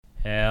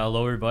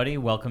Hello, everybody.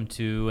 Welcome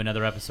to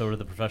another episode of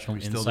the Professional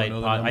Insight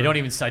Pod.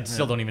 I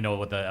still don't even know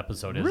what the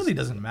episode is. It really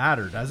doesn't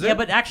matter, does it? Yeah,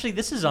 but actually,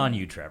 this is on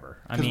you, Trevor.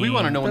 Because we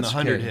want to know when the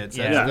 100 hits.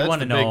 Yeah, we want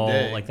to know.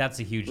 Like,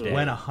 that's a huge day.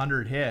 When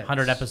 100 hits.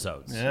 100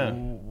 episodes. Yeah.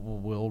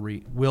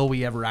 Will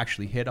we ever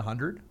actually hit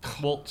 100?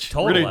 Well,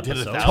 total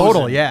episodes.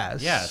 Total,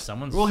 yes. Yeah,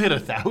 we'll hit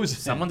 1,000.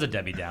 Someone's a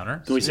Debbie Downer.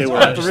 Can we say we're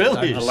at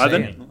really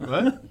 11?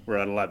 What? We're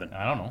at 11.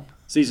 I don't know.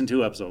 Season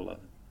 2, episode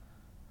 11.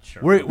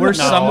 Sure. We're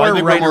somewhere I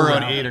think right we're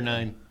around 8 or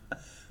 9.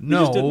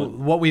 No, did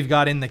one. what we've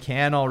got in the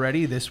can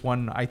already, this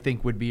one I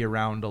think would be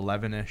around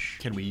 11-ish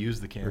Can we use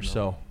the can? or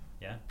so.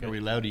 Yeah. Are we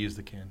allowed to use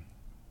the can?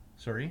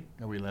 Sorry?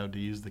 Are we allowed to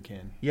use the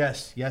can?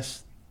 Yes.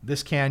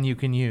 This can you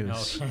can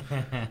use.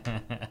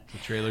 The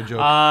trailer joke.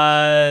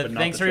 not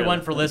Thanks, the everyone,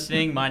 trailer. for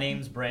listening. My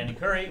name's Brandon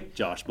Curry.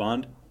 Josh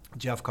Bond.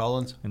 Jeff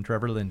Collins. And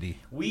Trevor Lindy.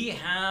 We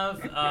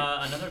have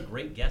another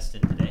great guest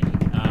in today.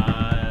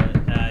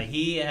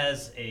 He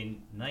has a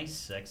nice,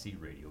 sexy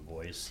radio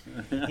voice.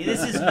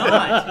 This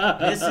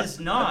is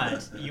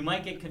not, you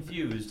might get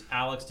confused,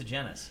 Alex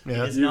DeGenis.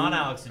 Yeah. It is not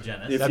Alex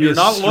DeGenis. If That'd you're be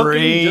a not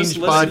looking, just strange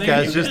listening.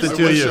 podcast, just the I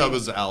two of wish you. I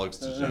was Alex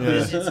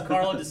DeGenis. It's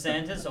Carlo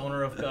DeSantis,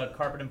 owner of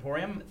Carpet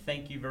Emporium.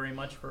 Thank you very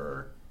much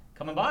for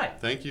coming by.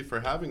 Thank you for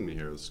having me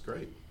here. This is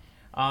great.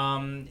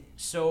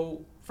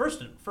 So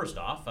first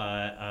off,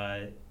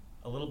 a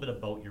little bit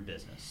about your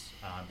business,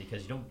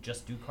 because you don't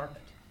just do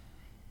carpet,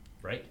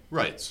 right?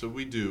 Right. So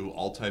we do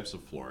all types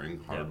of flooring: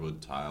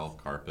 hardwood, tile,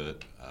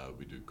 carpet.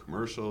 We do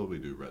commercial. We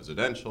do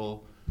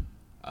residential.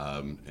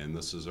 And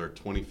this is our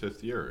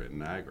 25th year in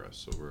Niagara,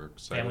 so we're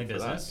excited Family for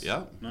business? that.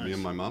 Yeah. Nice. Me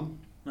and my mom.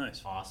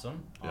 Nice.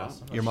 Awesome. Yeah.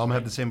 Awesome. Your mom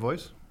had the same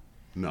voice?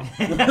 No.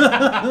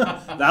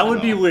 That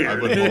would be I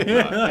weird. would hope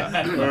not.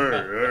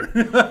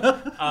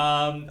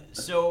 Yeah.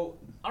 So,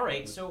 all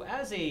right. So,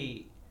 as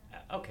a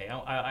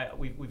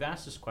we've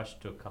asked this question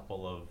to a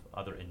couple of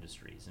other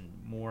industries and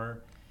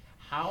more.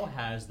 How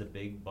has the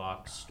big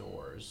box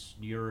stores?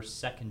 You're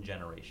second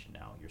generation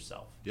now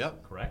yourself.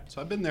 Yep. Correct.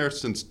 So I've been there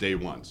since day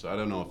one. So I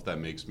don't know if that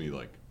makes me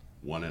like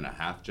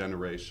 1.5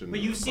 generation.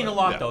 But you've seen a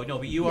lot, yeah. though. No,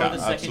 but you are Yeah, the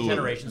second absolutely.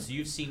 generation, so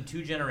you've seen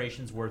 2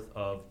 generations worth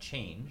of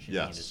change in the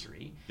Yes.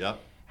 industry. Yep.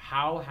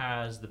 How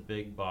has the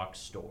big box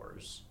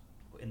stores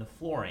in the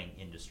flooring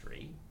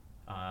industry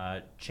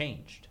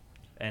changed?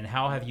 And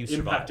how have you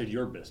survived? Impacted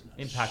your business.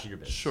 Impacted your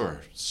business.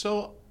 Sure.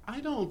 So I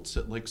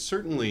don't like,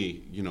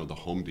 certainly, the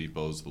Home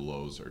Depots, the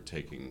Lowe's are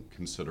taking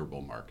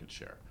considerable market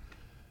share.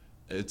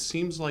 It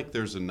seems like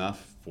there's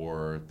enough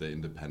for the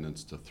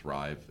independents to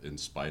thrive in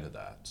spite of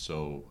that.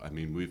 So, I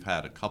mean, we've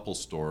had a couple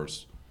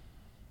stores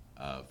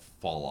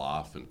fall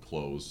off and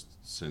close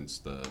since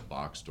the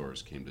box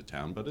stores came to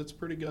town, but it's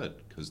pretty good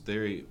because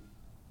the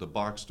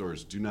box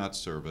stores do not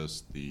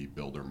service the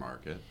builder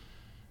market.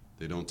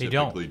 They don't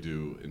typically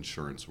do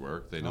insurance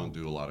work. They don't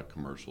do a lot of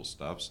commercial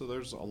stuff. So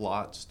there's a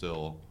lot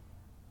still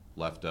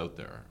left out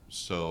there.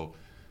 So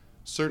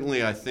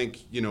certainly I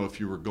think, if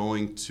you were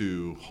going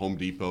to Home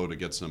Depot to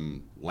get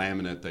some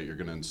laminate that you're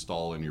going to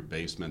install in your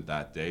basement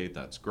that day,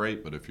 that's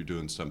great. But if you're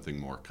doing something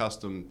more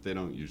custom, they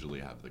don't usually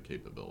have the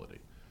capability.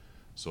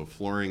 So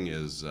flooring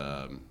is,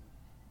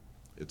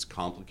 it's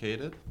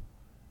complicated,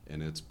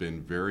 and it's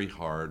been very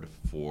hard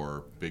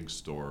for big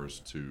stores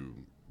to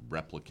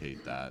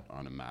replicate that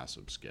on a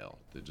massive scale.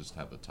 They just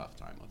have a tough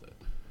time with it.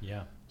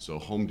 Yeah. So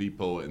Home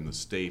Depot in the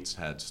States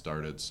had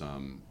started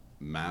some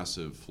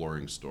massive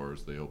flooring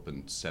stores. They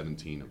opened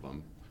 17 of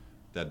them.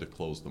 They had to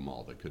close them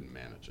all. They couldn't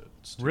manage it.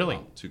 It's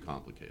too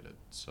complicated.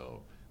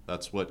 So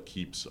that's what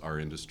keeps our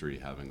industry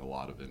having a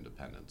lot of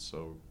independence.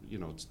 So,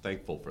 it's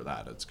thankful for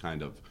that. It's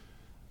kind of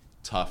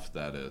tough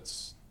that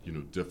it's,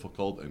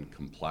 difficult and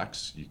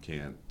complex. You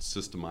can't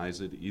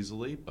systemize it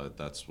easily, but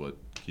that's what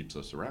keeps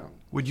us around.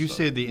 Would you So-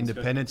 say the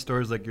independent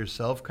stores like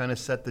yourself kind of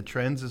set the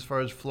trends as far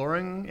as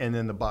flooring and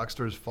then the box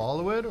stores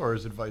follow it, or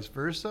is it vice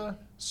versa?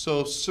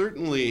 So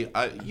certainly,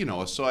 I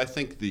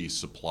think the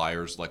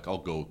suppliers, like I'll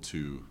go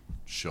to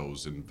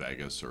shows in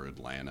Vegas or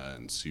Atlanta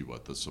and see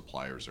what the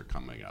suppliers are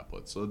coming up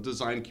with. So the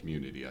design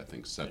community, I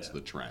think, sets the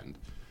trend.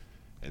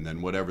 And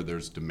then whatever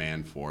there's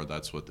demand for,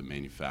 that's what the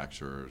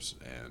manufacturers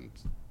and,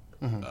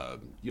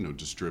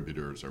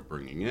 distributors are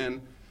bringing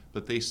in.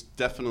 But they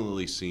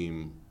definitely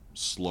seem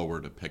slower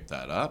to pick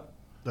that up.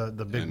 The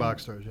big And-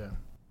 box stores, yeah.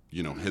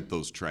 Hit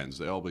those trends.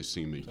 They always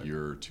seem a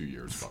year or 2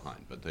 years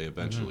behind, but they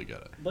eventually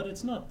get it. But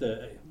it's not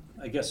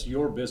I guess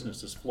your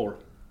business is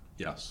flooring,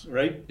 Yes.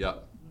 right?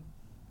 Yep.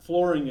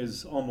 Flooring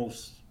is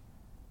almost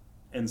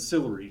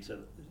ancillary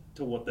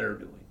to what they're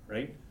doing,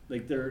 right?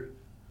 Like they're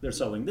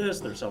selling this,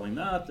 they're selling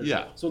that.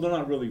 Yeah. So they're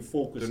not really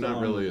focused They're not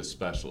on... really a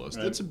specialist.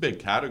 Right. It's a big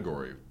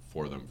category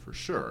for them for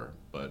sure,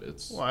 but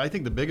it's Well, I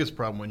think the biggest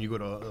problem when you go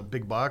to a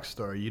big box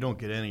store, you don't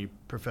get any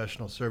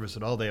professional service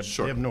at all. They have,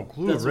 Sure. they have no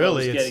clue, That's really. what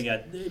I was It's- getting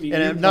at. I mean,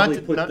 and you not probably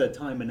to- put not- the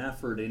time and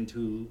effort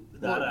into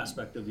that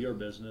aspect of your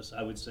business,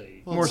 I would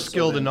say. more So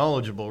skilled then- and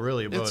knowledgeable,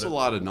 really, about it's it. a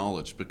lot of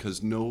knowledge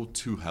because no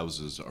two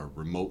houses are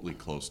remotely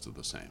close to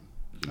the same.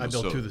 I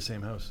built so- two of the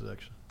same houses,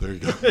 actually. There you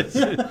go.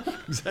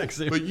 Exact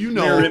same. But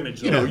Mirror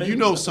image, though, right? you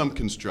know some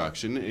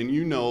construction,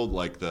 and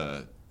like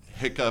the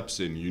hiccups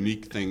and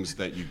unique things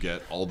that you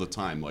get all the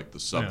time, like the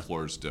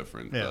subfloor is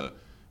different. Yeah. The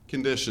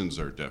conditions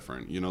are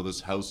different. You know,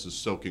 this house is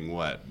soaking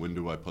wet. When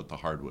do I put the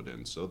hardwood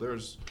in? So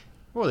there's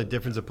Well, the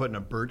difference of putting a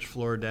birch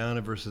floor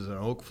down versus an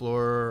oak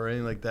floor or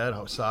anything like that,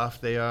 how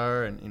soft they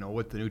are, and, you know,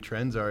 what the new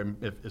trends are. And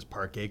is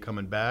parquet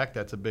coming back?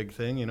 That's a big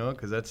thing, you know,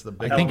 because that's the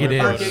big I think thing it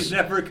about is. Parquet's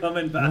never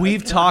coming back.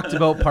 We've talked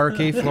about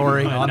parquet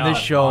flooring I on know, this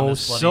on show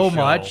this bloody so show.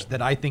 much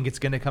that I think it's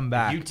going to come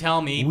back. You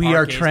tell me we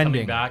are parquet's trending.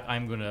 coming back,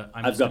 I'm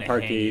I've just got gonna hang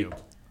parquet you.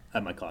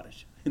 at my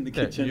cottage in the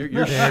Your, kitchen.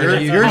 your There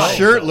shirt, you your go.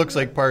 shirt looks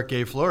like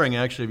parquet flooring,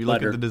 actually, if you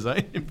look Leather. at the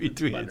design in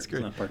between. Leather, It's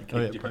great. not parquet.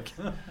 Oh, yeah,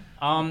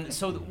 parquet.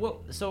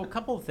 So a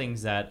couple of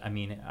things that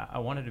I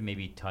wanted to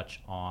maybe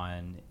touch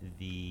on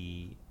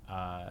the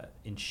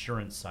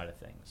insurance side of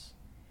things,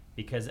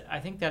 because I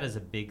think that is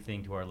a big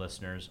thing to our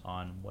listeners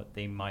on what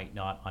they might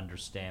not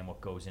understand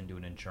what goes into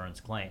an insurance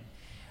claim.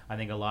 I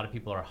think a lot of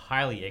people are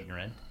highly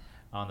ignorant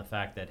on the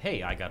fact that,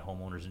 hey, I got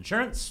homeowners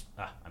insurance,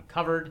 I'm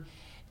covered,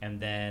 and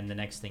then the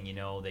next thing you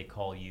know, they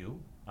call you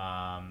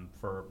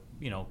for,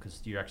 you know,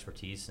 because your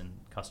expertise in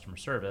customer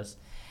service,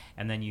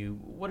 and then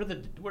what are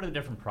the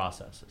different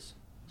processes?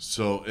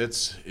 So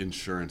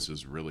insurance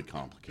is really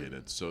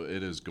complicated. So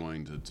it is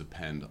going to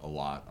depend a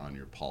lot on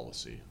your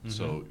policy.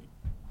 So,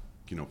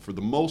 you know, for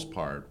the most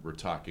part, we're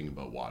talking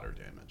about water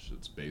damage.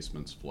 It's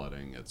basements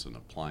flooding, it's an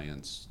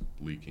appliance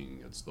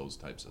leaking, it's those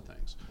types of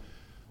things.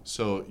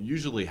 So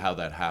usually how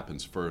that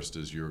happens first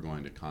is you're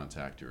going to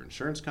contact your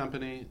insurance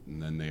company,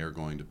 and then they are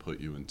going to put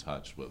you in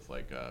touch with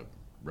like a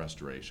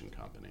restoration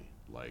company,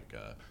 like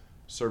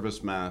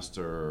Service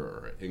Master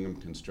or Ingham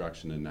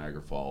Construction in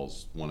Niagara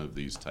Falls, one of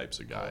these types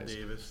of Paul guys.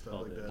 Davis,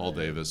 stuff like that. Paul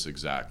Davis,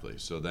 exactly.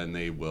 So then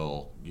they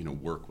will, you know,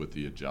 work with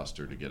the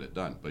adjuster to get it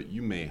done. But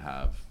you may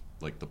have,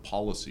 like, the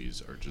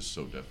policies are just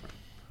so different.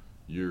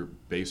 Your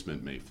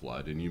basement may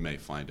flood, and you may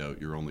find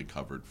out you're only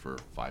covered for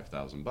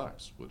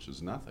 $5,000, which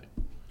is nothing.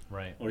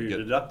 Right. Or your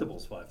Get-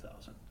 deductible's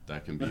 5,000.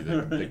 That can be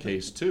the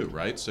case too,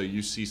 right? So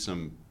you see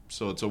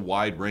so it's a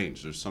wide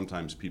range. There's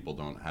sometimes people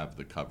don't have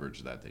the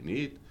coverage that they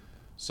need.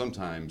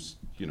 Sometimes,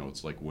 you know,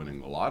 it's like winning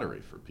the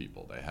lottery for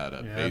people. They had a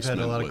Yeah, I've basement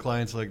had a lot of with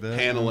clients like that.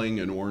 paneling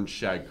and orange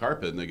shag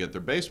carpet, and they get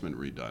their basement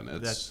redone.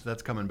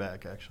 That's coming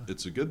back, actually.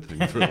 It's a good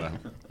thing for them.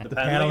 The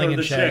paneling or and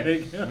the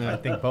shag. shag. I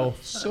think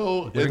both.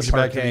 So Brings it's you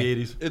back to parquet.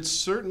 the 80s. It's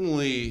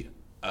certainly,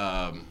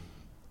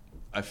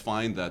 I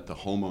find that the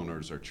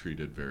homeowners are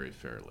treated very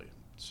fairly.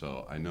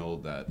 So I know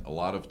that a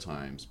lot of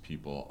times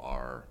people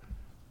are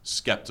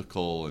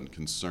skeptical and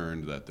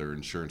concerned that their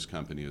insurance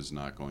company is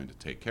not going to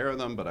take care of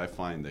them, but I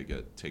find they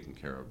get taken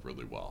care of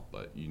really well.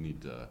 But you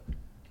need to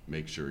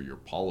make sure your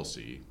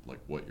policy, like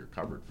what you're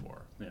covered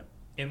for. Yeah.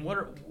 And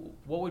what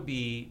would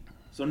be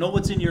So know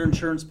what's in your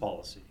insurance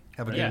policy.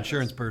 Have a good Yeah.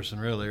 insurance person,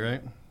 really,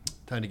 right?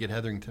 Time to get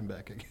Hetherington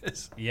back, I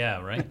guess.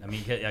 Yeah, right. I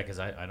mean, yeah, because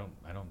I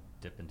don't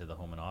dip into the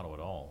home and auto at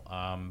all.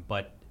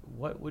 But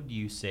what would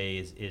you say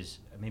is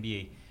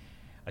maybe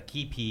a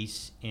key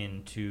piece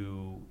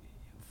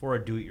for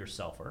a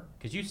do-it-yourselfer?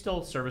 Because you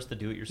still service the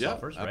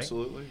do-it-yourselfers, Yeah, right?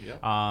 absolutely.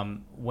 Yeah.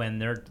 When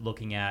they're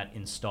looking at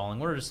installing,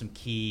 what are some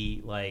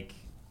key, like,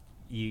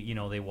 you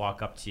know, they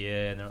walk up to you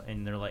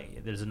and they're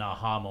like, there's an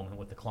aha moment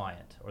with the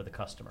client or the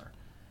customer.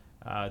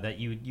 That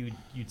you'd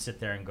sit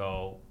there and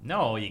go,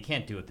 no, you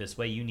can't do it this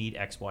way. You need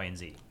X, Y, and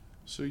Z.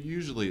 So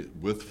usually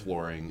with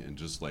flooring and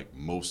just like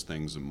most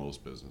things in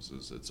most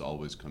businesses, it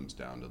always comes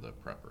down to the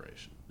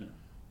preparation. Yeah.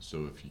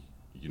 So if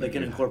you know, Like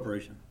an you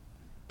incorporation.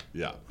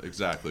 yeah,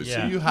 exactly.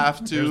 Yeah. So you have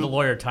There's the to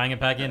lawyer tying it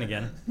back in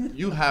again.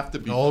 you have to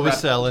be Always prepped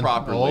selling,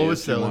 properly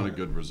always if you selling. want a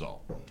good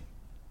result.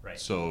 Right.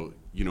 So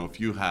you know if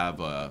you have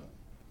a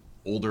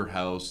older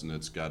house and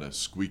it's got a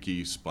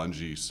squeaky,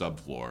 spongy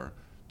subfloor,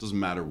 doesn't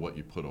matter what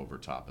you put over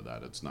top of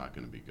that, it's not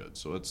going to be good.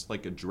 So it's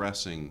like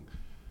addressing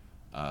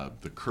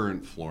the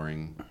current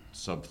flooring,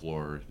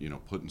 subfloor, you know,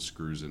 putting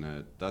screws in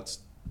it. That's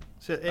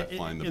So I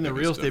find the in the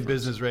biggest real estate difference.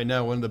 business right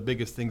now, one of the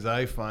biggest things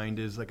I find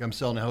is, like, I'm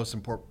selling a house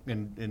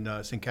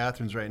in St.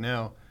 Catharines right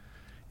now,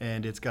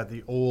 and it's got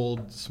the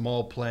old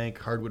small plank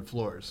hardwood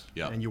floors.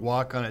 Yeah. And you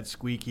walk on it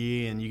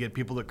squeaky, and you get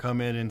people that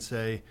come in and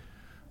say,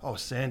 "Oh,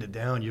 sand it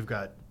down. You've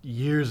got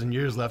years and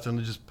years left, and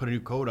just put a new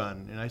coat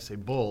on." And I say,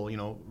 "Bull, you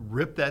know,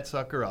 rip that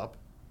sucker up,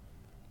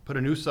 put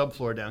a new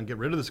subfloor down, get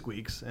rid of the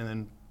squeaks, and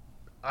then."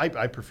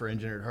 I prefer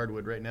engineered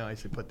hardwood right now. I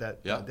say put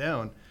that Yeah.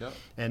 down. Yeah.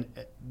 And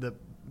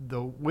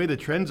the way the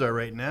trends are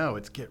right now,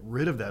 it's get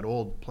rid of that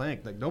old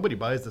plank. Like, nobody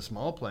buys the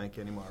small plank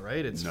anymore,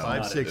 right? It's No,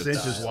 5-6 it's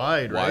inches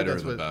wide, right? wider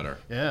That's the what, better.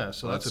 Yeah,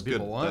 so that's what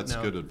people good. want That's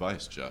now. good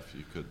advice, Jeff.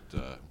 You could.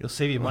 You'll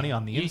save you money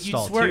on the You'd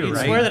install swear, too, you'd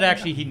right? swear that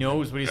actually he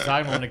knows what he's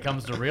talking about when it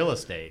comes to real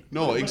estate.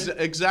 No,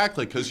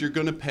 exactly, because you're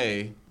going to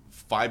pay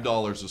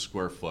 $5 a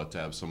square foot to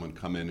have someone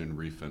come in and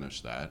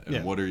refinish that. And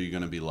Yeah. what are you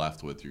going to be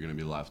left with? You're going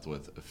to be left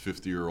with a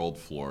 50-year-old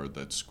floor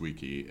that's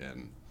squeaky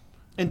and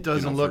It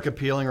doesn't you know, look for-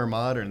 appealing or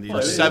modern these for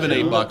Well, days. it- $7,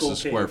 it'll $8 look a okay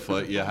square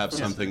for- foot, you have for-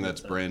 something that's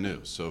brand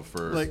new. So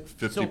for Like-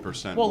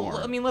 50% Well, more.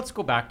 I mean, let's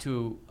go back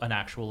to an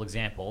actual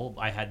example.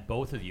 I had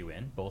both of you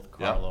in, both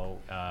Yeah. Carlo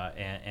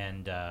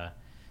and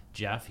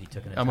Jeff, he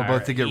took an I'm entire...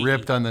 about to get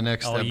ripped on the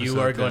next episode. you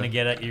are going to then.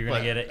 get it. You're going But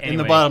to get it. in the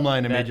Anyway, bottom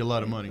line, I made you a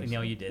lot of money.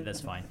 No, you did.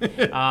 That's fine.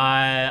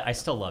 I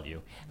still love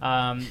you.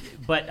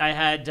 But I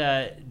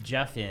had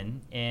Jeff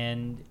in,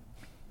 and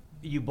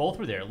you both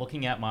were there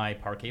looking at my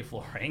parquet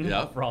flooring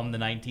Yeah. from the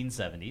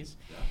 1970s.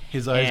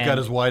 His eyes And- got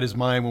as wide as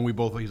mine when we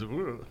both. He's like,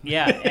 "Ugh."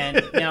 Yeah,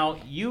 and now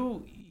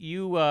you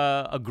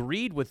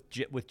agreed with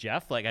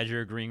Jeff, like as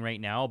you're agreeing right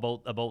now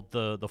about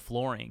the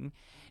flooring,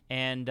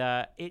 and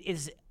it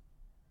is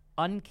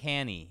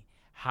uncanny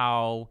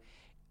how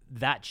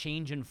that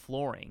change in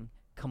flooring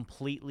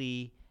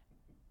completely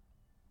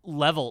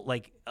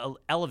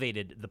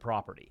elevated the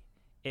property.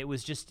 It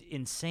was just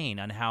insane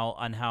on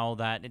how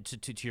that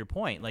to your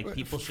point, like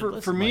people should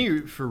listen. For me,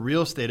 for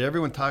real estate,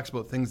 everyone talks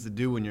about things to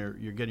do when you're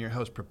getting your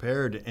house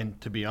prepared. And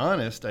to be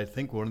honest, I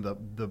think one of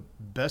the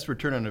best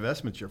return on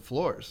investment is your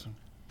floors.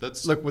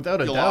 That's Look,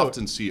 without a you'll doubt-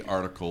 often see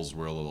articles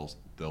where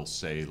they'll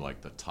say like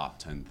the top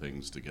 10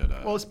 things to get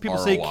a Well, it's people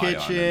ROI say on,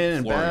 kitchen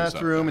and flooring's up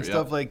bathroom and there.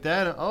 stuff Yeah. like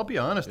that. And I'll be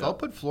honest, Yeah. I'll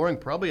put flooring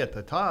probably at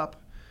the top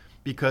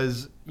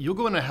because you'll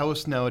go in a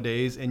house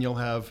nowadays and you'll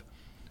have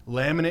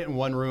laminate in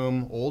one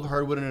room, old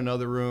hardwood in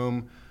another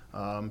room,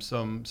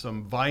 some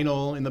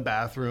vinyl in the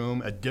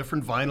bathroom, a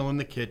different vinyl in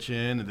the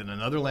kitchen, and then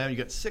another laminate. You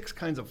got 6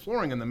 kinds of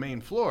flooring on the main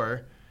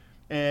floor,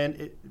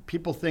 and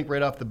people think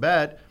right off the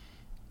bat,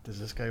 does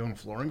this guy own a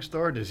flooring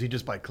store? Does he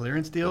just buy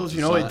clearance deals?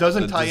 You know, it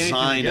doesn't tie anything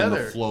design together.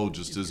 and the flow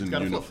just isn't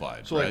Gotta flow.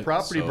 unified. So right? like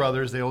Property So-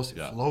 Brothers, they always say,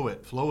 yeah.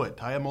 flow it,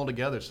 tie them all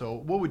together. So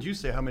what would you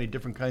say, how many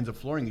different kinds of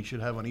flooring you should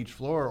have on each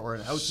floor or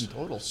in a house in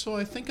total? So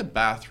I think a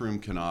bathroom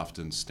can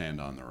often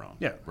stand on their own.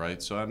 Yeah. Right.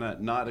 So I'm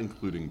not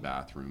including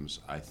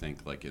bathrooms. I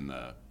think like in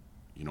the,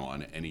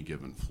 on any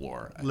given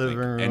floor, I Living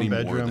think room, any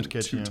more bedrooms, than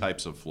kitchen, 2 yeah.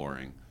 types of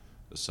flooring,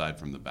 aside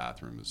from the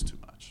bathroom, is too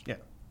much. Yeah.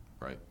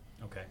 Right.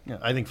 Okay. Yeah,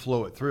 I think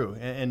flow it through.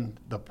 And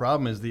the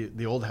problem is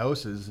the old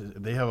houses,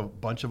 they have a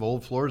bunch of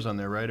old floors on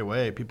there right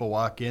away. People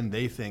walk in,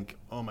 they think,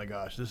 oh my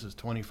gosh, this is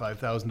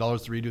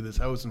 $25,000 to redo this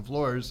house and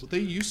floors. They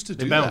used to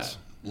They do bounce.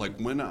 that. Like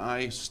when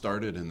I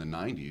started in the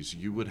 90s,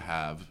 you would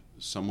have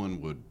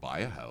someone would buy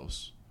a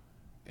house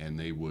and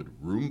they would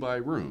room by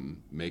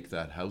room make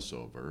that house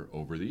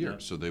over the years.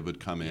 Yeah. So they would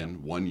come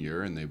in one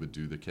year and they would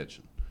do the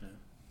kitchen.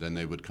 Then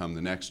they would come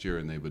the next year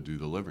and they would do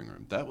the living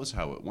room. That was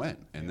how it went.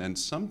 And then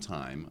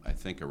sometime, I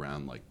think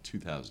around like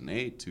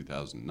 2008,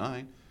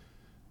 2009,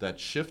 that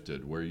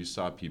shifted where you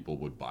saw people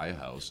would buy a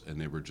house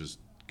and they were just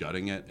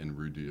gutting it and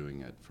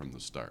redoing it from the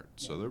start.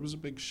 So there was a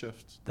big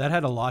shift. That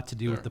had a lot to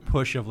do with There. the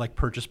push of like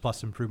purchase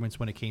plus improvements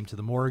when it came to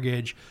the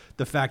mortgage,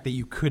 the fact that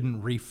you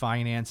couldn't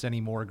refinance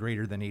any more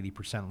greater than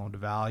 80% loan to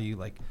value.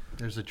 Like,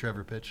 There's the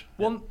Trevor pitch.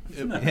 well,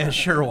 yeah,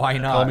 sure, why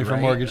not? Call me for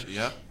right? mortgage.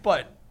 Yeah.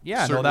 But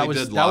yeah, Certainly no, that was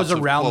did that was lots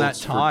of around that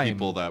quotes time. For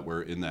people that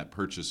were in that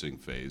purchasing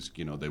phase,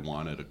 they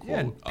wanted a Yeah,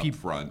 and quote up peop-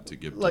 front to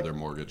give like- to their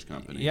mortgage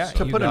company. Yeah, So-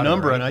 To You put a got it,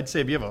 number right. on, I'd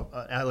say if you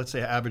have let's say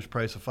an average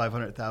price of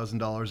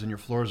 $500,000 and your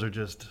floors are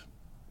just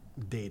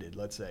dated,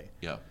 let's say.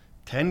 yeah.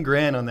 10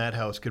 grand on that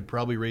house could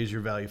probably raise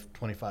your value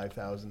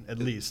 25,000 at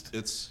least.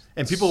 It's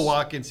And people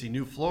walk in, see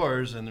new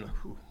floors, and they're like,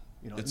 whew,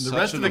 and It's the such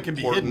rest an of it can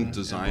be important hidden.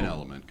 design And boom.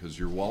 element because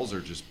your walls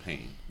are just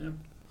paint. Yeah.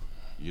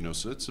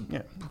 So it's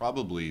Yeah.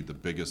 probably the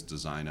biggest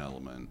design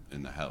element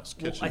in the house.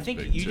 Well, Kitchen's I think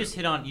big you too. just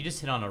hit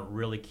on a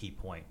really key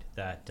point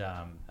that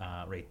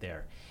right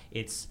there.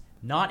 It's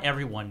not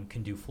everyone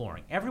can do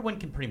flooring. Everyone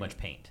can pretty much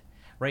paint,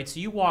 right? So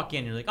you walk in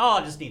and you're like, oh,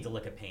 I just need to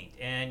lick of paint,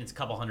 and it's a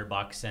couple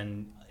 $100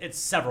 and it's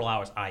several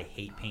hours. I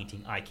hate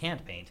painting. I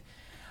can't paint.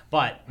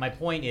 But my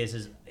point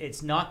is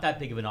it's not that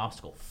big of an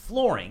obstacle.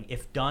 Flooring,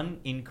 if done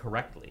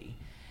incorrectly,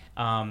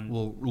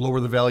 Will lower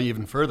the value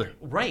even further.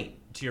 right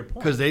to your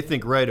point. Because they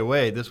think right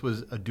away this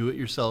was a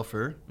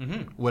do-it-yourselfer.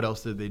 Mm-hmm. What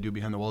else did they do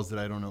behind the walls that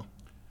I don't know?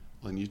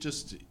 And you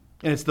just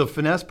And it's the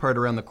finesse part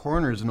around the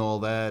corners and all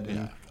that. And,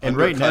 yeah. and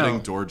right Undercutting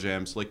now, door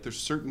jams. Like there's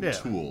certain Yeah.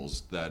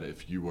 tools that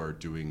if you are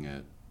doing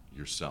it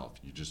yourself,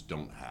 you just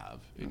don't have,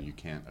 and you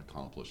can't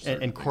accomplish.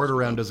 certain and things quarter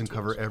round without doesn't the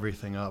cover tools.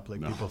 everything up like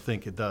No. people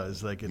think it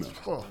does. Like it's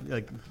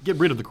like get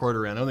rid of the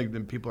quarter round. I don't think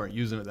that people aren't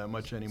using it that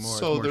much anymore.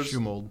 So it's more there's shoe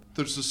mold.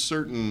 there's a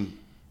certain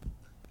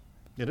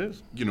It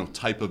is.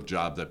 type of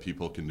job that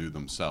people can do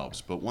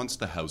themselves, but once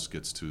the house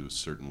gets to a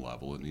certain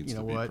level, it needs You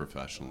to know be what?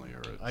 professionally or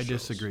it I shows.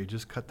 disagree.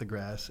 Just cut the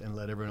grass and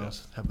let everyone Yeah.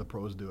 else have the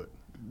pros do it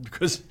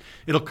because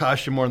it'll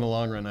cost you more in the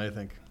long run. I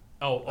think.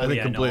 Oh I think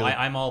yeah, completely. no,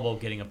 I'm all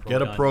about getting a pro.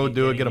 Get a done, pro,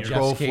 do it, getting get a your-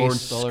 pro. Jeff's floor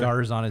case, installer.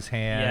 scars on his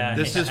hand. Yeah.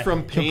 This is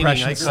from painting.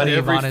 Compression I cut sleeve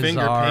every on his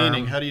finger arm.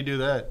 painting. How do you do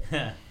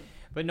that?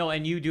 But no,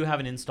 and you do have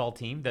an install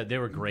team that they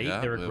were great.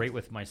 Yeah, they were we have- great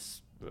with my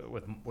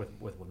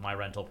with my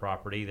rental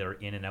property. They're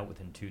in and out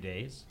within 2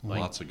 days.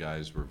 Lots of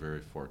guys were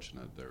very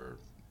fortunate. They were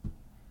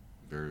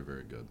very,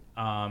 very good.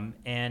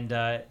 And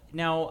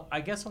now I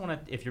guess I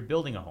want to. If you're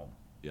building a home,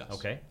 Yes.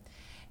 okay,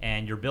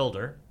 and your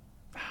builder,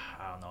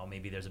 I don't know.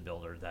 Maybe there's a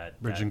builder that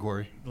Bridge and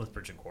Quarry. With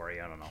Bridge and Quarry,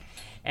 I don't know.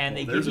 And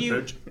Well, they there's give a you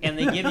bridge. and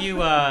they give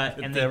you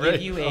and they Damn give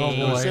right. you Oh,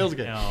 a boy. Sales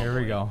guy. oh, Here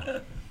we boy.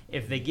 go.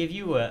 If they give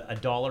you a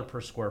dollar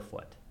per square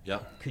foot.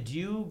 Yep. Could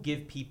you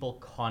give people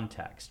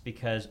context?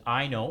 Because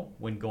I know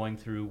when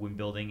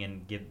building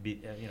and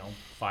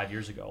 5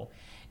 years ago,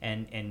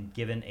 and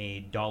given a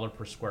dollar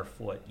per square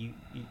foot, you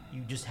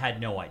just had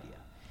no idea.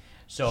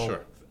 So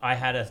Sure. I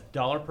had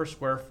 $1 per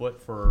square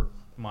foot for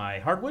my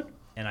hardwood,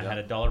 and I Yeah. had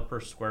 $1 per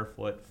square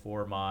foot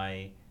for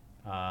my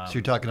So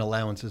you're talking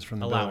allowances from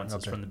the allowances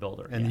builder. from the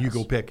builder. And you yes.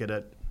 go pick it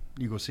at,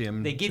 you go see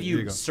them. They give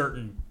you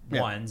certain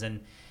Yeah. ones, and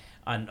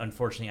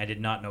unfortunately, I did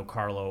not know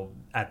Carlo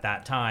at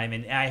that time,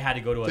 and I had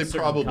to go to a They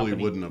certain probably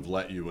company. wouldn't have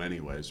let you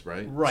anyways,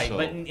 right? Right, So,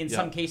 but in yeah.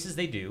 some cases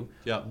they do.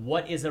 Yeah.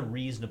 What is a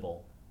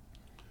reasonable?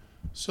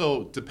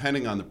 So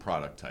depending on the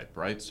product type,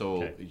 right?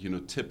 So Okay.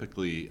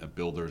 typically a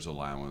builder's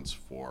allowance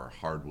for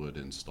hardwood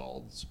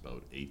installed is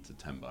about $8 to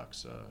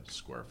 $10 a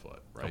square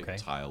foot, right? Okay.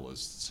 Tile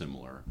is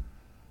similar.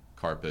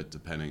 Carpet,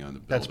 depending on the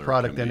builder. That's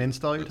product can and be-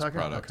 install you're that's talking?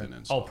 Product Okay. and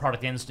install. Oh,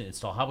 product instant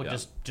install. How about Yeah.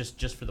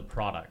 just for the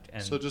product?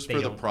 And So just they for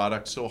the don't-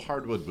 product, so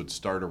hardwood would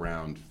start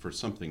around, for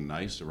something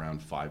nice,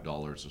 around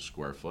 $5 a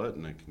square foot,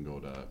 and it can go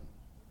to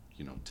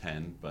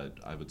 10, but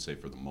I would say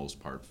for the most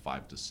part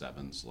 5 to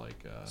 7's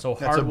like So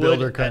That's a hardwood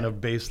builder at- kind of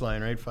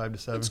baseline, right? 5 to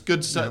 7. it's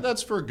good.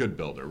 That's for a good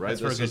builder, right?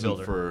 That's for a This good isn't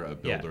builder. for a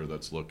Yeah. builder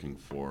that's looking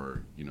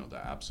for the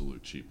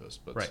absolute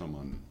cheapest, but Right.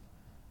 someone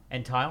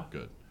and tile.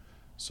 good.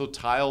 So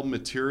tile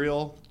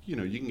material, you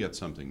can get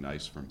something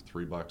nice from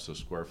 $3 a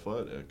square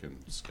foot.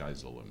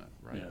 Sky's the limit,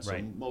 right? Yeah. So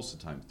Right. most of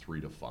the time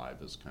 3 to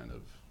 5 is kind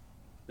of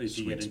As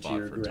you sweet get into spot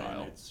your for tile.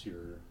 granites,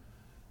 your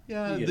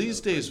Yeah, You get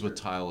these those days for with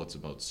sure. tile, it's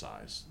about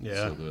size.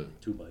 Yeah. So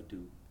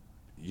 2x2.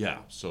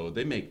 so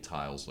they make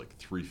tiles like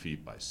 3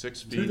 feet by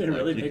 6 Do feet. they like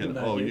really you make can,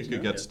 them that you huge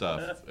could now? get Yeah.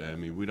 stuff. I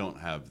mean, we don't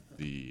have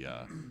the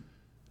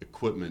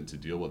equipment to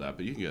deal with that,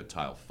 but you can get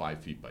tile 5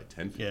 feet by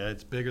 10 feet. Yeah,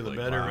 it's bigger the Like,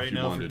 better wow, right if you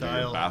now wanted for to do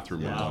your tile.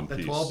 bathroom in one That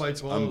piece, 12 by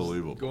 12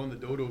 unbelievable. going the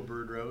dodo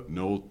bird route.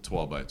 No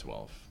 12 by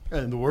 12.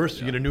 And the worst,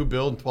 you Yeah. get a new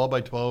build, 12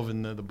 by 12,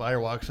 and the buyer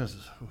walks in and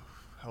says,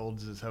 how old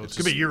is this house? It's It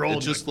could be a year old.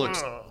 It just You're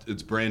looks, like, "Ugh."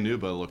 it's brand new,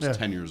 but it looks Yeah.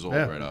 10 years old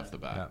Yeah. right off the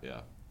bat.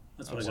 Yeah.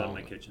 That's what I got in my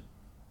Absolutely. kitchen.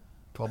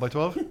 12 by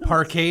 12?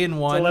 Parquet in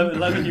one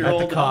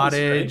 11-year-old at the house,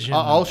 cottage. right?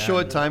 I'll show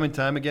it time and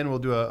time again. We'll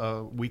do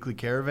a weekly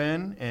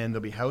caravan, and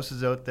there'll be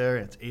houses out there,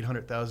 and it's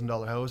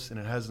 $800,000 house, and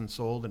it hasn't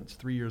sold, and it's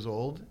 3 years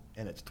old,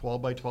 and it's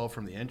 12 by 12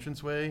 from the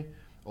entranceway,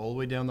 all the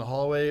way down the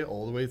hallway,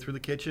 all the way through the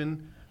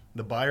kitchen.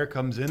 The buyer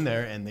comes in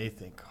there, and they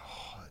think,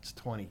 oh, it's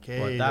 $20K.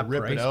 Well, at They that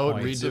rip it price out,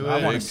 point, redo I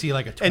it. want to see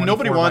like a 24 And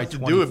nobody wants by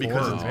to do it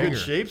because 24 it's or good bigger.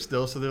 shape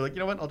still. So they're like, you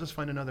know what? I'll just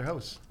find another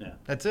house. Yeah.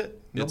 That's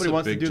it. It's Nobody a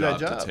wants to big do that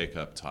job job. to take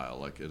up tile.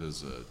 Like it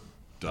is a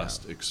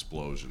dust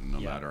explosion. No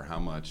Yeah. matter how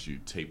much you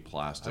tape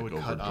plastic would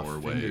over cut off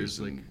doorways fingers,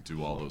 and like-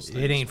 do all those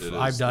things. It ain't. is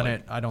I've done like-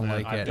 it. I don't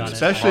like I've it. done it.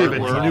 Especially if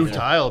it's Hard new work.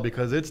 tile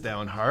because it's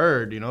down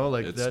hard,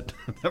 like It's- that,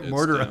 that it's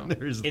mortar down. on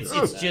there is. It's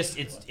Ugh. just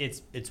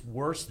it's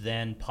worse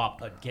than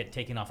get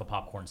taken off a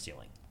popcorn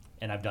ceiling,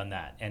 and I've done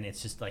that, and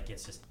it's just a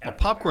everywhere.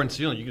 popcorn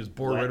ceiling. You can just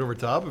bore What? right over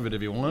top of it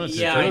if you want.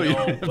 Yeah, I know, You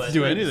don't have but to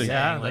do I'm anything. saying,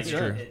 Yeah, like, that's it-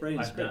 true. it-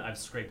 Brain's great. I've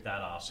scraped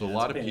that off. So a Yeah,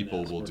 lot it's of a pain in the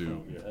people ass will working do,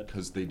 over your head.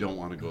 because they don't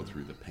want to go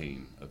through the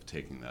pain of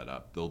taking that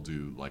up, they'll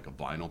do like a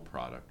vinyl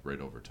product right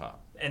over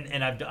top.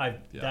 And I've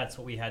Yeah. that's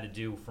what we had to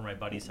do for my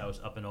buddy's house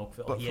up in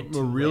Oakville. But He had from a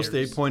 2 real layers.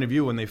 estate point of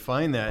view, when they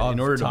find that, Of in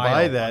order to tile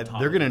buy on that, top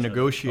they're of going to each other.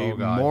 negotiate Oh,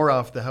 God. more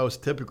off the house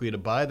typically to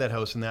buy that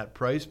house in that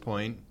price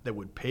point that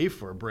would pay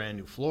for a brand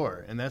new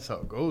floor. And that's how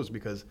it goes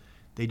because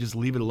they just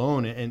leave it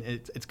alone. And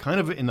it's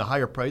kind of in the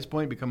higher price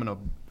point, becoming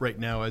right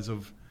now as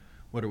of,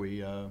 what are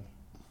we,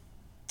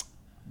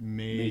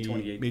 May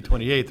 28th. May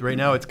 28th. Right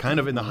now, it's kind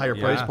of in the higher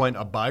price Yeah. point,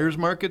 a buyer's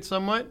market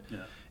somewhat. Yeah.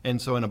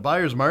 And so in a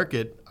buyer's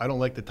market, I don't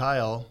like the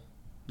tile,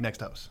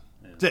 next house.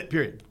 That's it,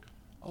 period.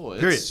 Oh,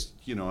 Period. it's,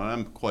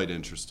 I'm quite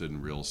interested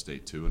in real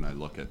estate too, and I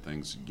look at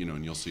things,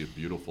 and you'll see a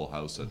beautiful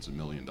house that's $1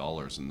 million,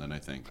 and then I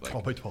think, 12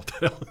 like, by 12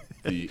 tile.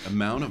 the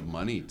amount of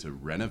money to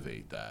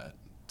renovate that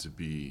to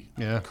be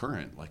Yeah.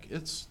 current, like,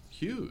 it's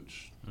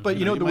huge. But,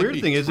 the might weird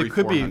be thing is it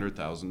could be-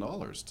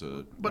 $300,000-$400,000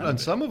 to But on renovate.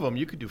 some of them,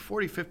 you could do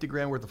 40, 50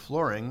 grand worth of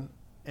flooring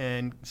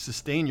and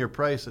sustain your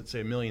price at,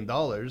 say, $1 million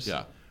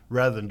Yeah.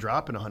 rather than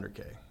dropping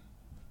 100K.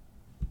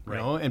 Right.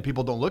 And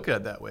people don't look at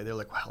it that way. They're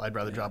like, well, I'd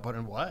rather drop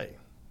 100. Why?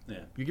 Yeah.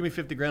 You give me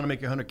 50 grand, I'll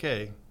make you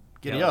 100K.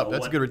 Giddy Yeah, up. well,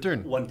 That's a one- good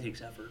return. One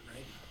takes effort,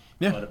 right?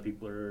 Yeah. A lot of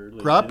people are.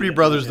 Property legit-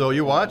 Brothers, though,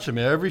 you watch them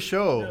every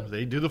show. Yeah.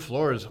 They do the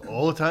floors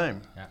all the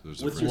time.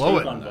 There's a What's free your Blow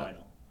take it. on that.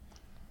 vinyl?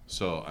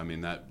 So, I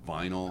mean, that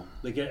vinyl,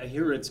 Like I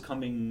hear it's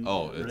coming.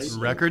 it's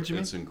right? Records, you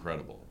mean? it's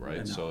incredible, right?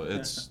 I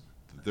know. So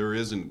there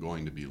isn't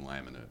going to be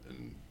laminate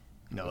in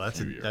No, a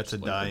few years. that's a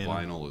Like, die-in. The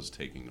vinyl is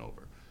taking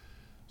over.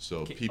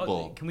 So Can-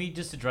 people, can we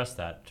just address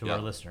that to Yeah. our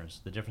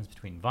listeners? The difference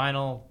between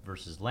vinyl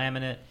versus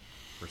laminate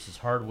versus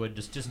hardwood,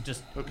 just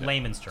Okay.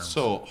 layman's terms.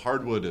 So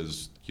hardwood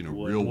is, Wood.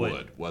 real Wood.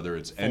 wood, whether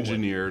it's Full wood.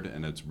 engineered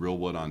and it's real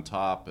wood on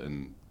top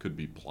and could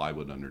be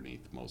plywood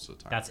underneath most of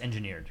the time. that's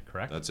engineered,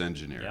 correct? That's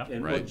engineered, Yeah.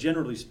 And right?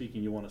 generally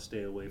speaking, you want to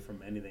stay away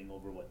from anything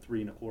over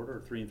 3 1/4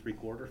 or 3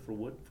 3/4 for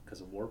wood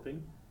because of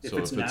warping. So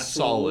if natural it's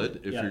solid,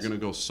 wood, if you're yes. going to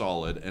go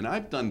solid, and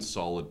I've done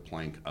solid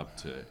plank up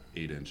to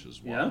 8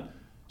 inches wide. Yeah?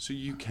 So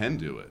you can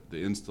do it.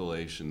 The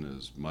installation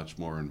is much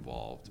more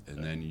involved,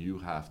 and then you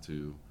have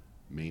to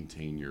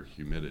maintain your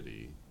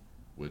humidity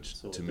which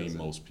So to it me, doesn't-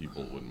 most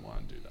people wouldn't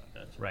want to do that.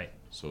 Right.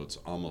 So it's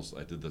almost,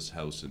 I did this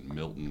house in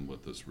Milton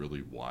with this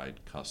really wide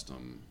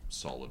custom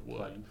solid wood.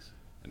 Planks.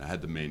 And I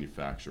had the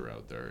manufacturer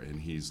out there,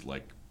 and he's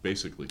like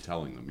basically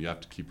telling them, you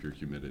have to keep your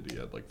humidity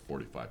at like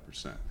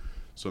 45%.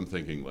 So I'm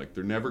thinking, like,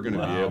 they're never going to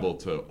be Wow. able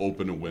to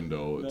open a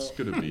window. It's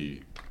No. going to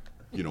be,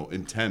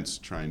 intense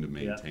trying to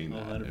maintain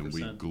Yeah, that. And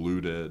we 100%.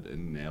 glued it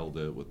and nailed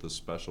it with this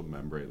special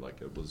membrane.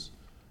 Like, it was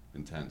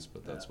intense,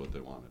 but that's what they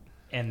wanted.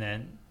 And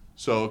then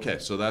So, okay,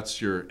 so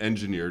that's your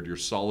engineered. Your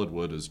solid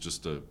wood is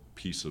just a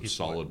piece of Piece of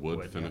solid wood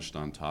wood, yeah. finished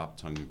on top,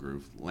 tongue and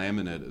groove.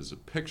 Laminate is a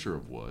picture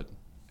of wood,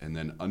 and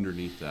then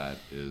underneath that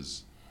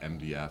is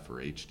MDF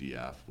or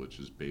HDF, which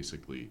is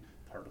basically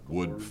Particle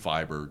wood board.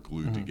 fiber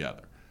glued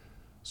together.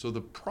 So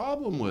the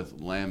problem with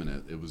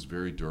laminate, it was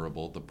very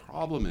durable. The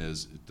problem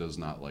is it does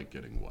not like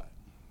getting wet.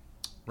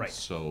 right.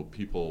 So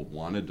people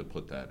wanted to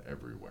put that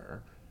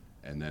everywhere.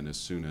 And then as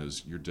soon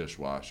as your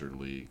dishwasher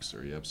leaks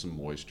or you have some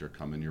moisture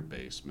come in your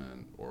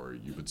basement, or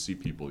you would see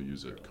people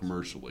use it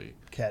commercially,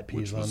 Cat pees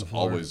which on was the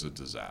floor. always a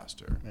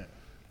disaster. Yeah.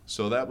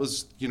 So that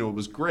was, it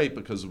was great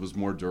because it was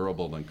more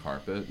durable than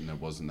carpet and it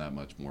wasn't that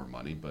much more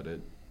money, but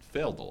it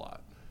failed a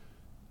lot.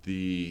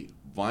 The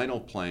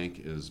vinyl plank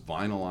is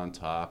vinyl on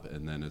top,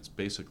 and then it's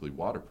basically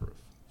waterproof.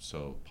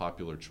 So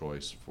popular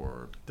choice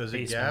for. Does it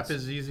Basements. gap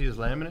as easy as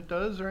laminate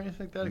does, or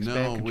anything like that? Expand,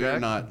 No, we're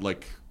contract? not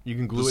like. You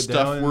can glue the it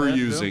stuff down in we're that, too?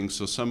 using.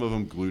 So some of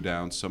them glue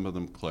down, some of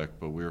them click,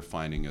 but we're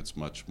finding it's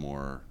much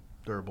more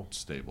Durable.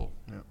 stable.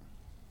 Yeah.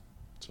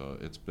 So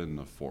it's been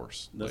a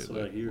force That's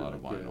lately. what I hear. A lot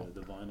of like, vinyl.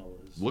 the vinyl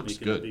is Looks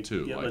making good, a big,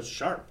 too, Yeah, like- it's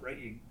sharp,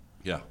 right?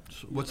 Yeah.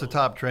 So what's the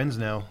top trends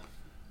now?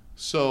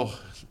 So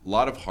a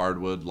lot of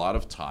hardwood, a lot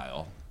of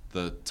tile.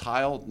 The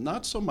tile,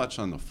 not so much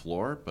on the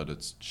floor, but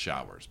it's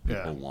showers.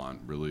 People Yeah. want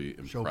really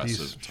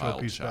impressive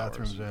tiled Showpiece showers.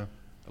 bathrooms, yeah.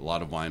 A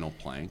lot of vinyl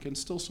plank and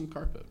still some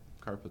carpet.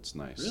 Carpet's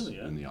nice Really,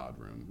 yeah? in the odd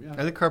room. Yeah.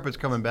 I think carpet's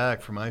coming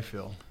back from I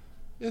feel.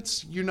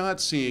 You're not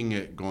seeing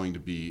it going to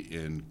be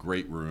in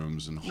great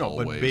rooms and No,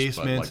 but hallways,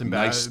 basements like and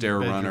nice stair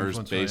bedrooms runners,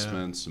 once in a while, yeah.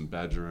 basements and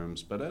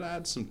bedrooms. But it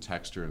adds some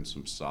texture and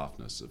some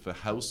softness. If a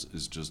house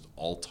is just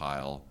all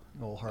tile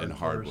All hard and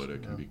floors, hardwood,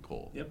 it can yeah. be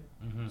cold. Yep.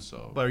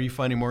 So But are you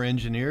finding more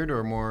engineered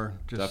or more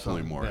just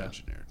definitely some- more yeah,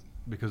 engineered.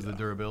 because of the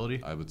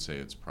durability? I would say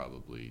it's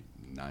probably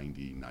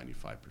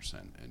 95%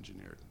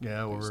 engineered.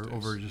 Yeah, these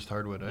over days. just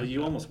hardwood. Well,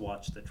 you almost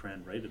watched the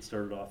trend, right? It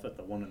started off at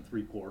the 1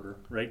 3/4,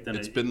 right? Then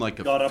It's it been like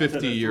a got up to the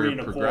 50-year 3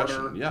 1/4,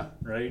 progression, yeah.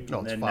 Right. No,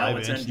 and it's then now 5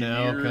 it's inch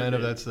now, engineered kind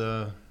of. and- That's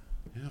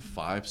Yeah,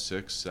 5,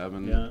 6,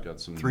 7. Yeah. Got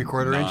some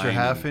 3/4 inch or 9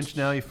 half and- inch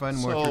now. You find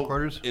more So,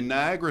 3/4s. In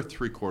Niagara,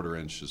 3/4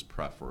 inch is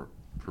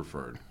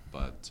preferred,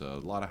 but a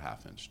lot of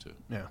half inch too.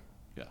 Yeah.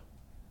 Yeah.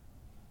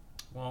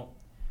 Well,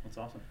 That's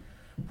awesome.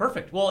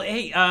 perfect. Well,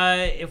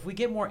 hey, if we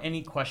get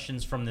any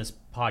questions from this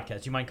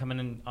podcast, do you mind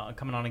coming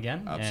on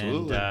again?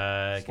 Absolutely.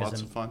 And, It's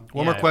lots of fun.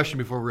 One more question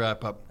before we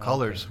wrap up.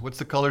 Colors. What's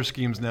the color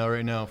schemes now,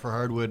 right now, for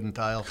hardwood and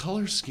tile?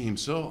 Color scheme.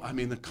 So, I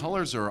mean, the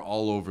colors are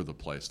all over the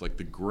place. Like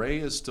the gray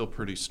is still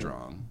pretty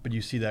strong. But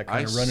you see that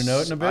kind of running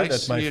out in a bit.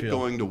 That's my I see it feel.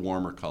 going to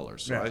warmer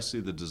colors. So Yeah. I see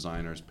the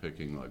designers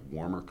picking like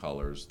warmer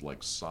colors,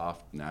 like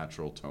soft,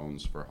 natural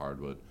tones for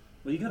hardwood.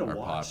 Well, you got to Are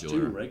watch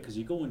popular. too, right? Because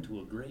you go into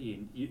a gray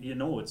and you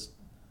know it's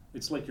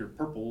like your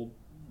purple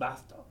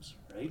bathtubs,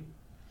 right?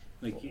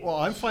 Like Well,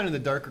 I'm finding the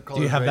darker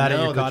colors have right that at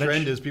now. your The cottage?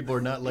 trend is people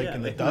are not liking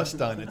Yeah. the dust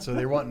on it, so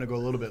they're wanting to go a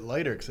little bit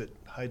lighter because it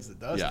hides the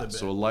dust a Yeah, bit.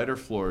 so a lighter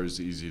floor is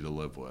easy to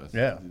live with.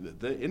 Yeah.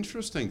 The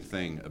interesting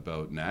thing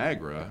about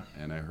Niagara,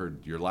 and I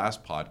heard your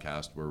last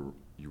podcast where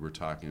you were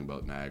talking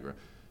about Niagara,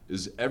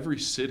 is every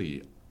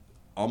city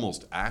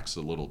almost acts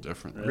a little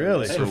differently.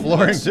 Really? Hey, For flooring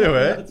that's- too,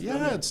 eh? that's Yeah,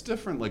 funny. it's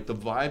different. Like the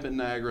vibe in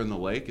Niagara and the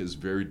Lake is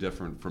very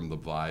different from the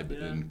vibe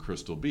Yeah. in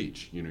Crystal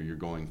Beach. You're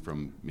going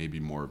from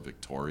maybe more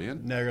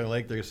Victorian. Niagara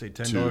Lake, they're gonna say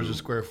 $10 a to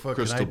square foot.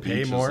 Crystal Can I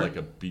pay Beach more? is like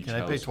a beach Can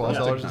I pay house $12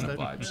 kind instead? of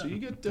vibe. So you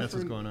get That's what's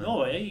different. going on.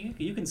 No,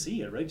 you can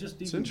see it, right?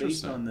 Just It's even based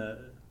interesting. on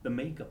the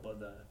makeup of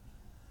the.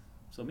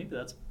 So maybe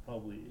that's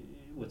probably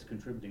what's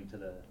contributing to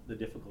the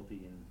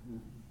difficulty in.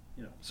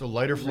 So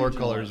lighter floor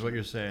Regional color is lighting. what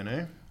you're saying,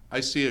 eh? I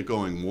see it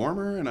going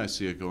warmer and I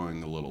see it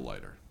going a little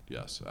lighter.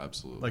 Yes,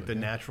 absolutely. Like the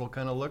natural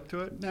kind of look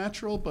to it?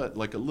 natural, but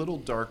like a little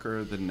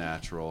darker than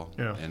natural,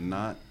 Yeah. and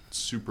not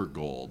super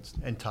gold.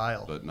 And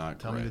tile. But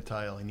not Tell me gray. the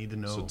tile. I need to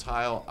know. So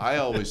tile, I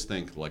always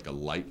think like a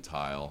light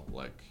tile,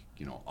 like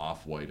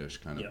off-whitish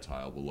kind of Yep.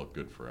 tile will look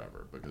good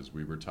forever because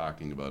we were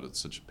talking about it's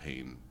such a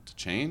pain to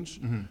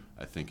change. Mm-hmm.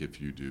 I think if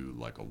you do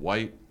like a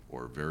white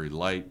or very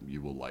light,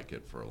 you will like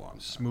it for a long time.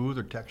 Smooth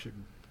or textured?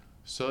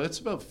 So it's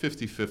about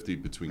 50-50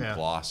 between Yeah.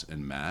 gloss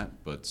and matte,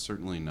 but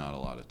certainly not a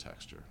lot of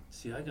texture.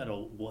 See, I got a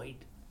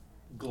white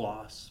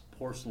gloss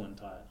porcelain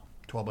tile.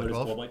 12 by But it's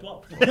 12? 12 by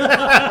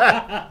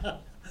 12.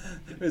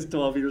 It's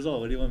 12 years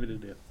old. What do you want me to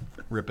do?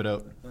 Rip it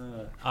out.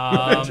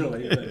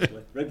 Eventually.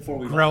 Right before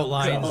we Grout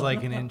lines So-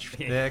 like an inch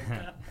thick.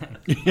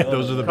 Yeah,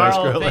 those are the best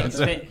Carl, grout thank,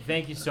 lines.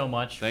 thank you so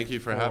much. Thank you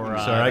for having me.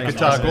 Sorry, I thanks could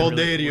so much. talk all Really-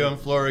 day to you on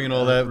flooring and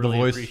all that. Really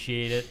the voice.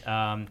 appreciate it.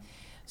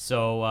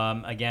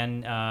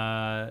 Again,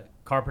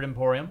 Carpet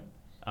Emporium.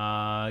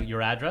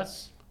 Your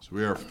address? So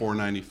we are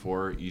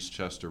 494 East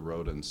Chester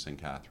Road in St.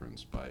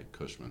 Catharines by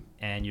Cushman.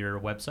 And your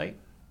website?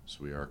 So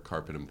we are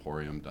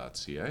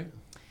carpetemporium.ca.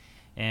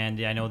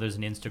 And I know there's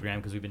an Instagram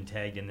because we've been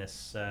tagged in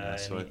this.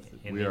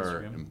 In we the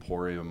are Instagram.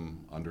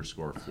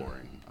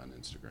 Emporium_flooring on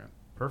Instagram.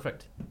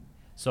 Perfect.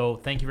 So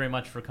thank you very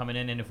much for coming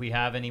in. And if we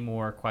have any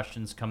more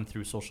questions come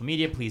through social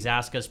media, please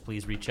ask us.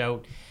 Please reach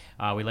out.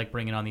 We like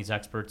bringing on these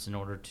experts in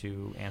order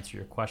to answer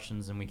your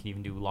questions, and we can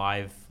even do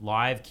live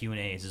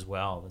Q&As as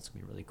well. That's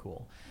going to be really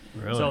cool.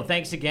 Really? So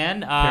thanks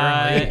again.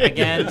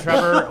 Again,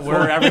 Trevor,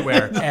 we're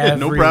everywhere.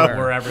 No problem.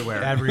 We're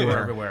everywhere. Everywhere.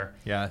 We're everywhere.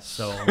 Yes.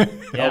 So,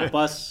 yeah. Help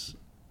us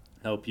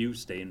help you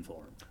stay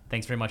informed.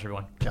 Thanks very much,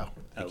 everyone. Ciao.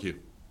 Thank you.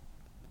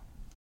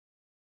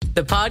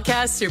 The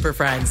Podcast Super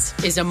Friends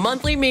is a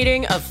monthly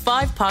meeting of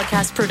 5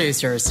 podcast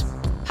producers.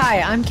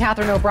 Hi, I'm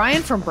Katherine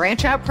O'Brien from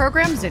Branch Out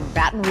Programs in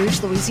Baton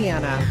Rouge,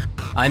 Louisiana.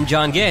 I'm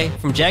John Gay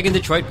from Jag and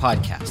Detroit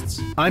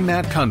Podcasts. I'm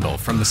Matt Kundle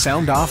from the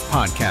Sound Off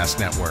Podcast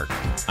Network.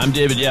 I'm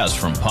David Yes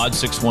from Pod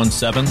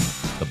 617,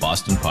 the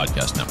Boston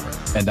Podcast Network.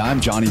 And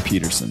I'm Johnny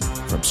Peterson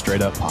from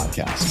Straight Up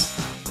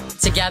Podcasts.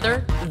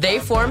 Together, they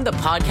form the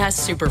Podcast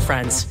Super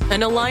Friends,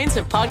 an alliance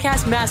of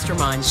podcast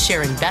masterminds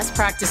sharing best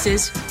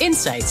practices,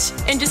 insights,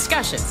 and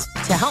discussions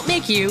to help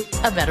make you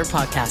a better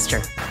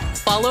podcaster.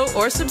 Follow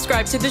or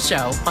subscribe to the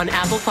show on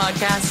Apple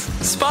Podcasts,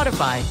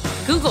 Spotify,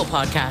 Google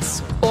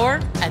Podcasts, or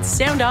at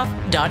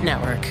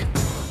soundoff.network.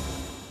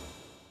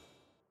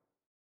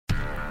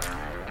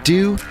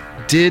 Do,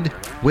 Did,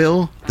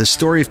 Will, the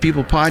Story of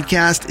People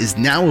podcast is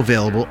now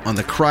available on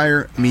the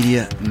Crier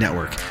Media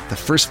Network. The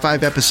first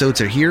 5 episodes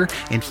are here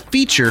and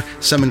feature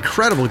some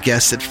incredible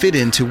guests that fit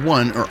into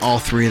one or all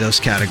 3 of those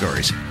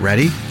categories.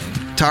 Ready?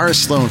 Tara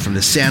Sloan from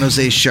the San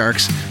Jose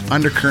Sharks,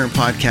 Undercurrent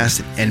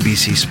podcast at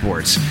NBC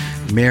Sports.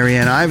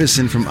 Marianne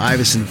Iveson from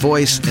Iveson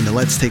Voice and the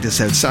Let's Take This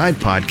Outside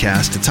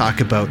podcast to talk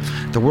about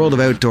the world of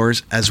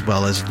outdoors as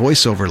well as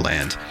voiceover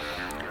land.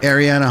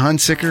 Ariana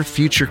Hunsicker,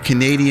 future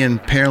Canadian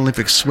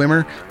Paralympic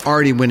swimmer,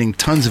 already winning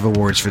tons of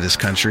awards for this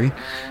country.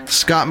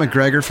 Scott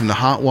McGregor from the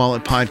Hot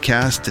Wallet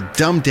podcast to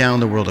dumb down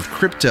the world of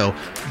crypto,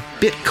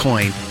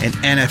 Bitcoin, and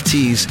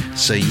NFTs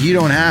so you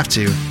don't have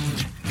to.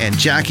 And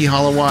Jackie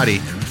Holowati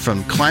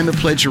from Climate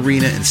Pledge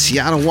Arena in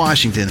Seattle,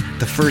 Washington,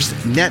 the first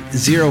net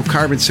zero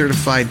carbon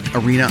certified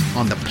arena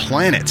on the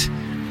planet.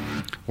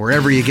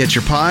 Wherever you get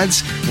your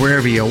pods,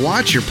 wherever you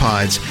watch your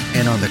pods,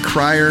 and on the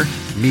Crier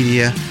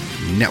Media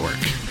Network.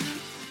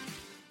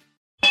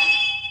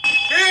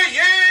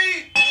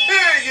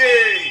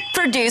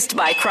 Produced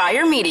by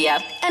Crier Media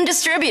and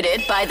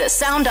distributed by the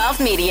Sound Off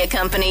Media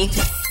Company.